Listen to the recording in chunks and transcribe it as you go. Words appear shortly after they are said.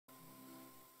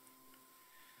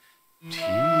Teach me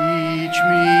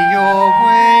your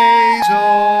ways, O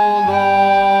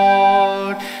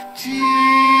Lord.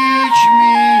 Teach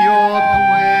me your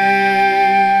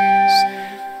ways.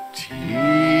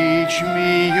 Teach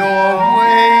me your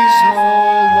ways, O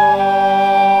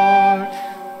Lord.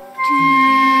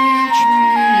 Teach me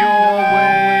your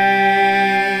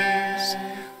ways.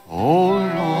 O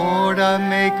Lord,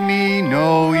 make me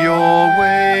know your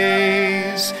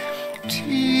ways.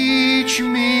 Teach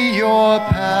me your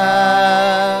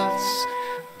paths.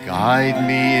 Guide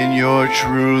me in your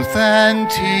truth and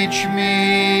teach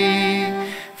me,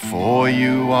 for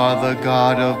you are the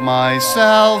God of my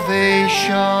salvation.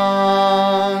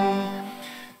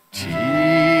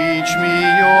 Teach me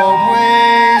your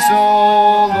ways, O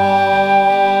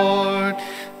Lord.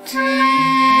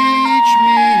 Teach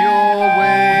me your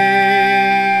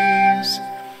ways.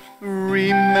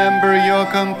 Remember your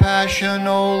compassion,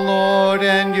 O Lord,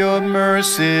 and your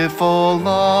merciful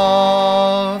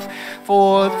love,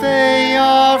 for they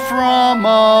are from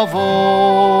of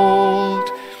old.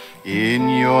 In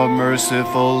your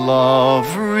merciful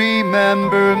love,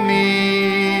 remember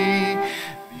me,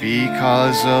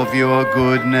 because of your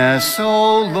goodness,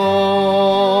 O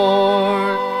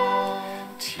Lord.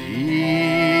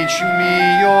 Teach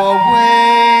me your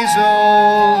ways, O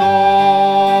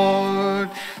Lord.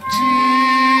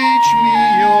 Teach me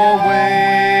your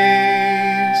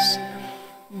ways.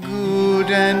 Good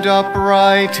and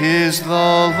upright is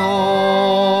the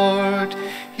Lord.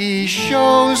 He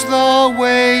shows the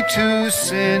way to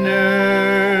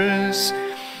sinners.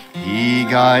 He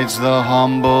guides the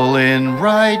humble in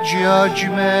right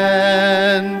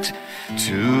judgment.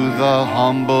 To the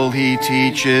humble he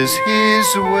teaches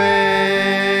his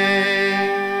way.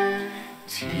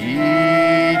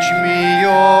 Teach me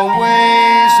your way,